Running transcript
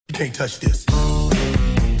can't touch this.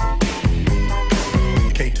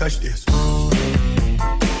 You can't touch this.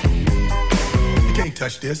 You can't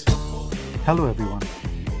touch this. Hello everyone,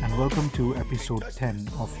 and welcome to episode 10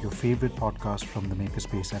 of your favorite podcast from the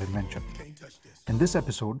Makerspace at Inventure. In this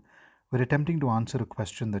episode, we're attempting to answer a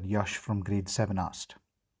question that Yash from grade 7 asked.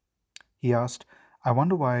 He asked, I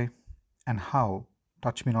wonder why and how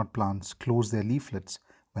touch-me-not plants close their leaflets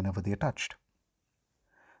whenever they are touched.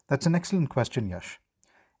 That's an excellent question, Yash.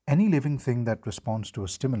 Any living thing that responds to a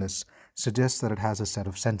stimulus suggests that it has a set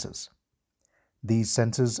of senses. These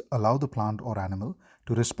senses allow the plant or animal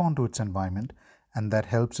to respond to its environment, and that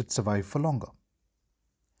helps it survive for longer.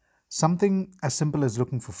 Something as simple as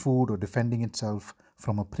looking for food or defending itself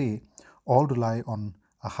from a prey all rely on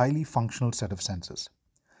a highly functional set of senses.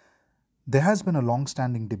 There has been a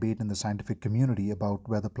long-standing debate in the scientific community about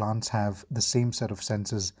whether plants have the same set of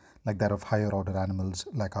senses like that of higher-order animals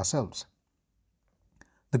like ourselves.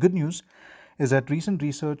 The good news is that recent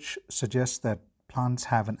research suggests that plants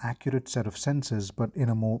have an accurate set of senses, but in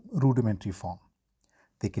a more rudimentary form.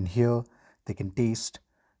 They can hear, they can taste,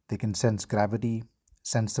 they can sense gravity,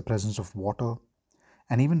 sense the presence of water,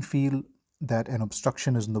 and even feel that an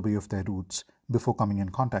obstruction is in the way of their roots before coming in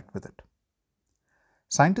contact with it.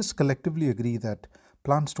 Scientists collectively agree that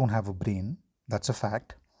plants don't have a brain. That's a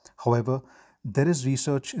fact. However, there is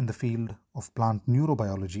research in the field of plant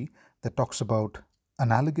neurobiology that talks about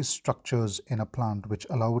analogous structures in a plant which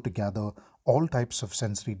allow it to gather all types of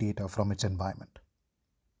sensory data from its environment.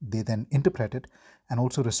 They then interpret it and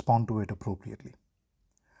also respond to it appropriately.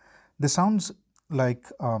 This sounds like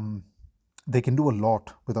they can do a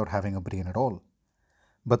lot without having a brain at all.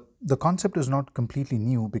 But the concept is not completely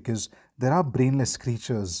new because there are brainless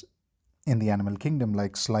creatures in the animal kingdom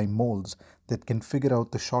like slime molds that can figure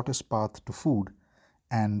out the shortest path to food,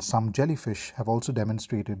 and some jellyfish have also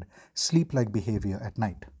demonstrated sleep-like behavior at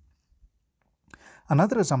night.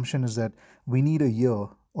 Another assumption is that we need a ear,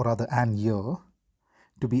 or rather an ear,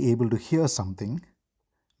 to be able to hear something,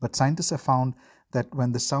 but scientists have found that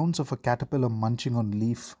when the sounds of a caterpillar munching on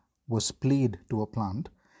leaf was played to a plant,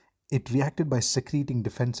 it reacted by secreting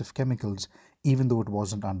defensive chemicals even though it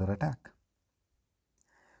wasn't under attack.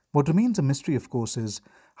 What remains a mystery, of course, is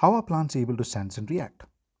how are plants able to sense and react?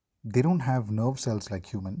 They don't have nerve cells like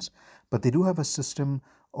humans, but they do have a system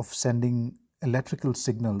of sending electrical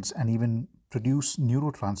signals and even produce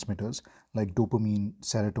neurotransmitters like dopamine,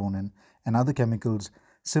 serotonin, and other chemicals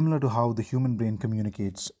similar to how the human brain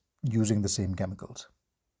communicates using the same chemicals.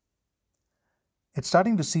 It's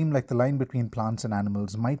starting to seem like the line between plants and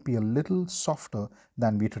animals might be a little softer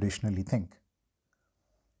than we traditionally think,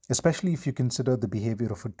 especially if you consider the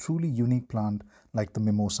behavior of a truly unique plant like the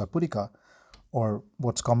Mimosa pudica, or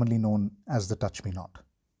what's commonly known as the touch-me-not.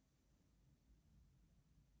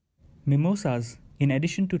 Mimosas, in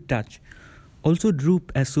addition to touch, also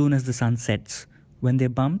droop as soon as the sun sets, when they're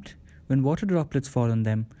bumped, when water droplets fall on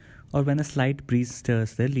them, or when a slight breeze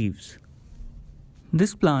stirs their leaves.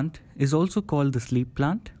 This plant is also called the sleep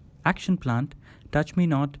plant, action plant,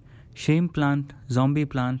 touch-me-not, shame plant, zombie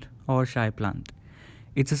plant, or shy plant.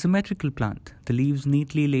 It's a symmetrical plant, the leaves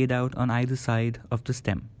neatly laid out on either side of the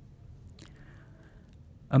stem.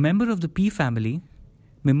 A member of the pea family,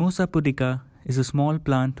 Mimosa pudica is a small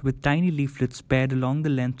plant with tiny leaflets paired along the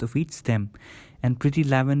length of each stem and pretty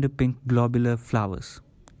lavender pink globular flowers.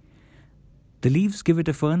 The leaves give it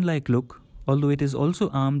a fern-like look, although it is also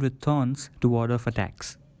armed with thorns to ward off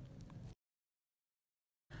attacks.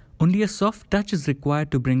 Only a soft touch is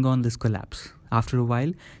required to bring on this collapse. After a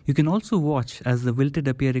while, you can also watch as the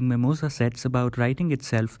wilted-appearing mimosa sets about righting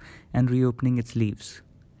itself and reopening its leaves.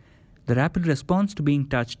 The rapid response to being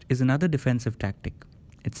touched is another defensive tactic.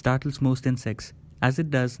 It startles most insects, as it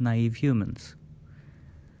does naive humans.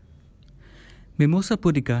 Mimosa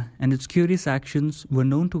pudica and its curious actions were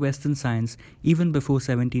known to Western science even before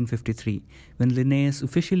 1753, when Linnaeus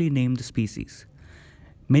officially named the species.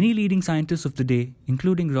 Many leading scientists of the day,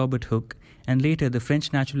 including Robert Hooke and later the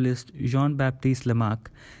French naturalist Jean-Baptiste Lamarck,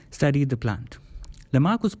 studied the plant.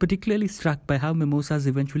 Lamarck was particularly struck by how mimosas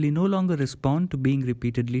eventually no longer respond to being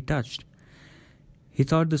repeatedly touched. He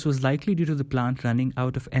thought this was likely due to the plant running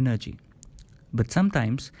out of energy. But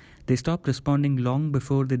sometimes they stopped responding long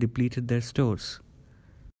before they depleted their stores.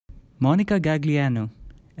 Monica Gagliano,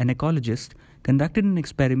 an ecologist, conducted an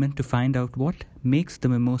experiment to find out what makes the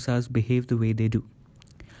mimosas behave the way they do.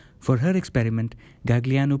 For her experiment,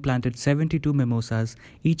 Gagliano planted 72 mimosas,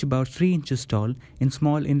 each about 3 inches tall, in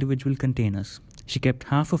small individual containers. She kept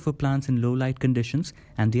half of her plants in low light conditions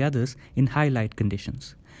and the others in high light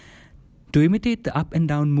conditions. To imitate the up and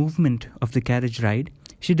down movement of the carriage ride,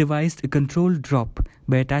 she devised a controlled drop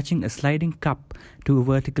by attaching a sliding cup to a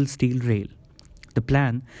vertical steel rail. The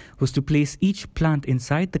plan was to place each plant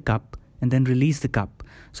inside the cup and then release the cup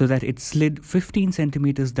so that it slid 15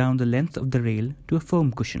 centimeters down the length of the rail to a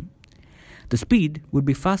foam cushion. The speed would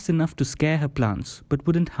be fast enough to scare her plants but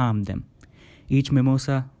wouldn't harm them. Each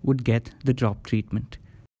mimosa would get the drop treatment.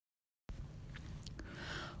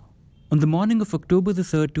 On the morning of October the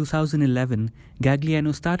 3rd, 2011,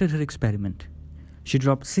 Gagliano started her experiment. She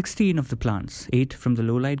dropped 16 of the plants, 8 from the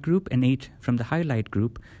low-light group and 8 from the high-light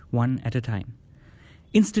group, one at a time.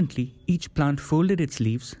 Instantly, each plant folded its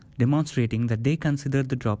leaves, demonstrating that they considered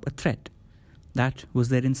the drop a threat. That was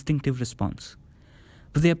their instinctive response.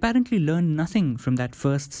 But they apparently learned nothing from that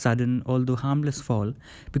first sudden, although harmless fall,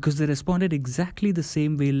 because they responded exactly the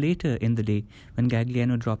same way later in the day when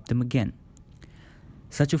Gagliano dropped them again.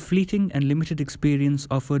 Such a fleeting and limited experience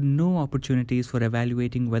offered no opportunities for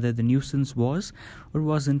evaluating whether the nuisance was or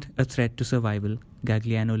wasn't a threat to survival,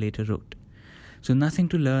 Gagliano later wrote. So nothing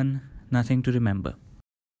to learn, nothing to remember.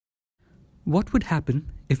 What would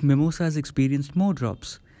happen if mimosas experienced more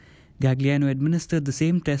drops? Gagliano administered the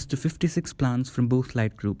same test to 56 plants from both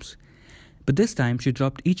light groups. But this time she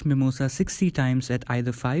dropped each mimosa 60 times at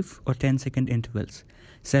either 5 or 10-second intervals,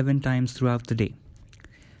 7 times throughout the day.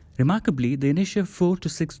 Remarkably, the initial 4 to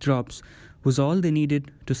 6 drops was all they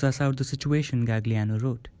needed to suss out the situation, Gagliano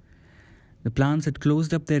wrote. The plants had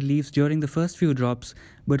closed up their leaves during the first few drops,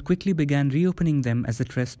 but quickly began reopening them as the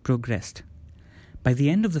test progressed. By the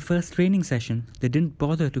end of the first training session, they didn't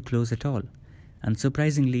bother to close at all.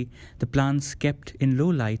 Unsurprisingly, the plants kept in low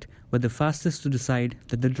light were the fastest to decide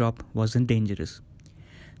that the drop wasn't dangerous.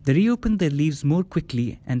 They reopened their leaves more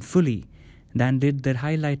quickly and fully than did their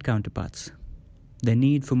high light counterparts. Their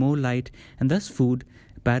need for more light and thus food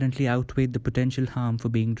apparently outweighed the potential harm for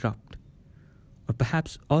being dropped. Or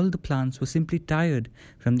perhaps all the plants were simply tired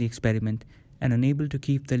from the experiment and unable to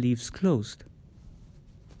keep their leaves closed.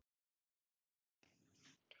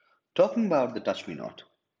 Talking about the touch me not,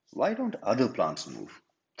 why don't other plants move?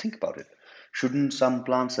 Think about it. Shouldn't some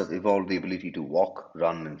plants have evolved the ability to walk,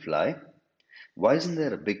 run, and fly? Why isn't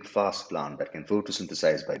there a big fast plant that can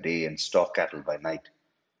photosynthesize by day and stalk cattle by night?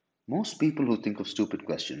 Most people who think of stupid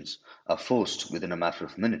questions are forced within a matter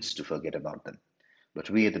of minutes to forget about them. But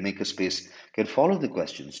we at the Makerspace can follow the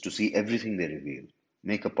questions to see everything they reveal,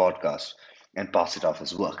 make a podcast, and pass it off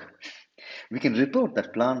as work. We can report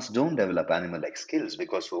that plants don't develop animal-like skills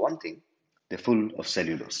because, for one thing, they're full of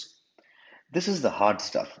cellulose. This is the hard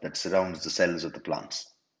stuff that surrounds the cells of the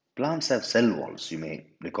plants. Plants have cell walls, you may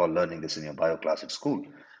recall learning this in your bio class at school,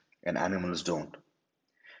 and animals don't.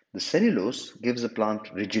 The cellulose gives a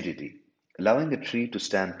plant rigidity, allowing a tree to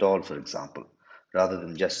stand tall, for example, rather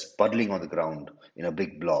than just puddling on the ground in a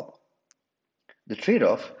big blob. The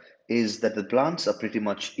trade-off is that the plants are pretty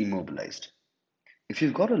much immobilized. If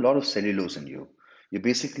you've got a lot of cellulose in you, you're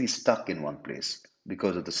basically stuck in one place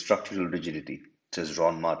because of the structural rigidity, says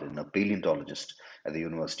Ron Martin, a paleontologist at the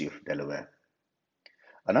University of Delaware.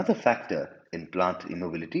 Another factor in plant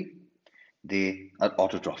immobility, they are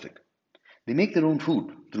autotrophic. They make their own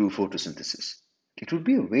food through photosynthesis. It would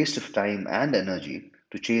be a waste of time and energy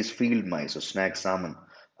to chase field mice or snag salmon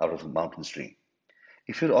out of a mountain stream.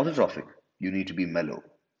 If you're autotrophic, you need to be mellow.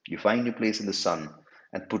 You find your place in the sun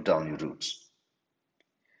and put down your roots.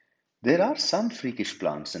 There are some freakish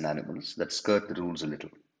plants and animals that skirt the rules a little.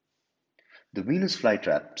 The Venus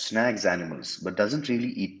flytrap snags animals but doesn't really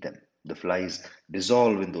eat them. The flies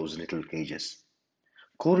dissolve in those little cages.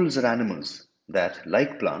 Corals are animals that,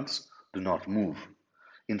 like plants, do not move.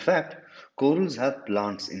 In fact, corals have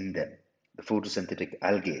plants in them, the photosynthetic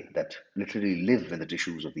algae that literally live in the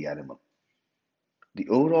tissues of the animal. The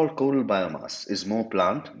overall coral biomass is more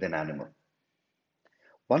plant than animal.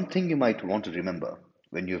 One thing you might want to remember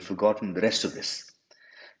when you've forgotten the rest of this: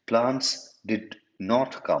 plants did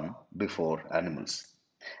not come before animals.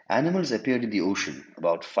 Animals appeared in the ocean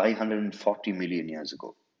about 540 million years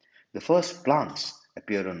ago. The first plants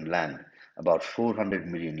appeared on land about 400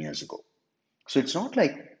 million years ago. So it's not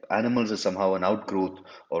like animals are somehow an outgrowth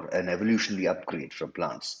or an evolutionary upgrade from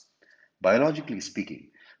plants. Biologically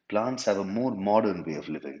speaking, plants have a more modern way of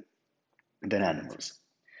living than animals.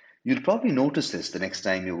 You'll probably notice this the next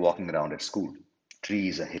time you're walking around at school.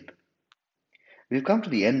 Trees are hip. We've come to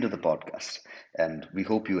the end of the podcast, and we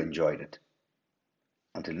hope you enjoyed it.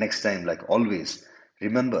 Until next time, like always,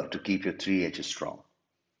 remember to keep your 3 H's strong.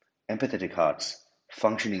 Empathetic hearts,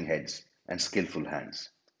 functioning heads, and skillful hands.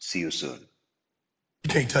 See you soon. You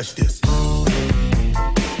can't touch this. You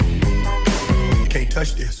can't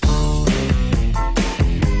touch this.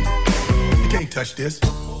 You can't touch this.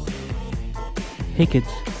 Hey kids,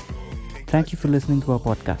 Thank you for listening to our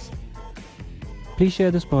podcast. Please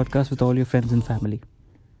share this podcast with all your friends and family.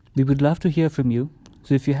 We would love to hear from you,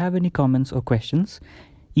 so if you have any comments or questions,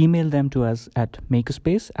 email them to us at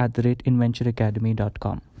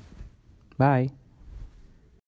makerspace@inventureacademy.com. Bye.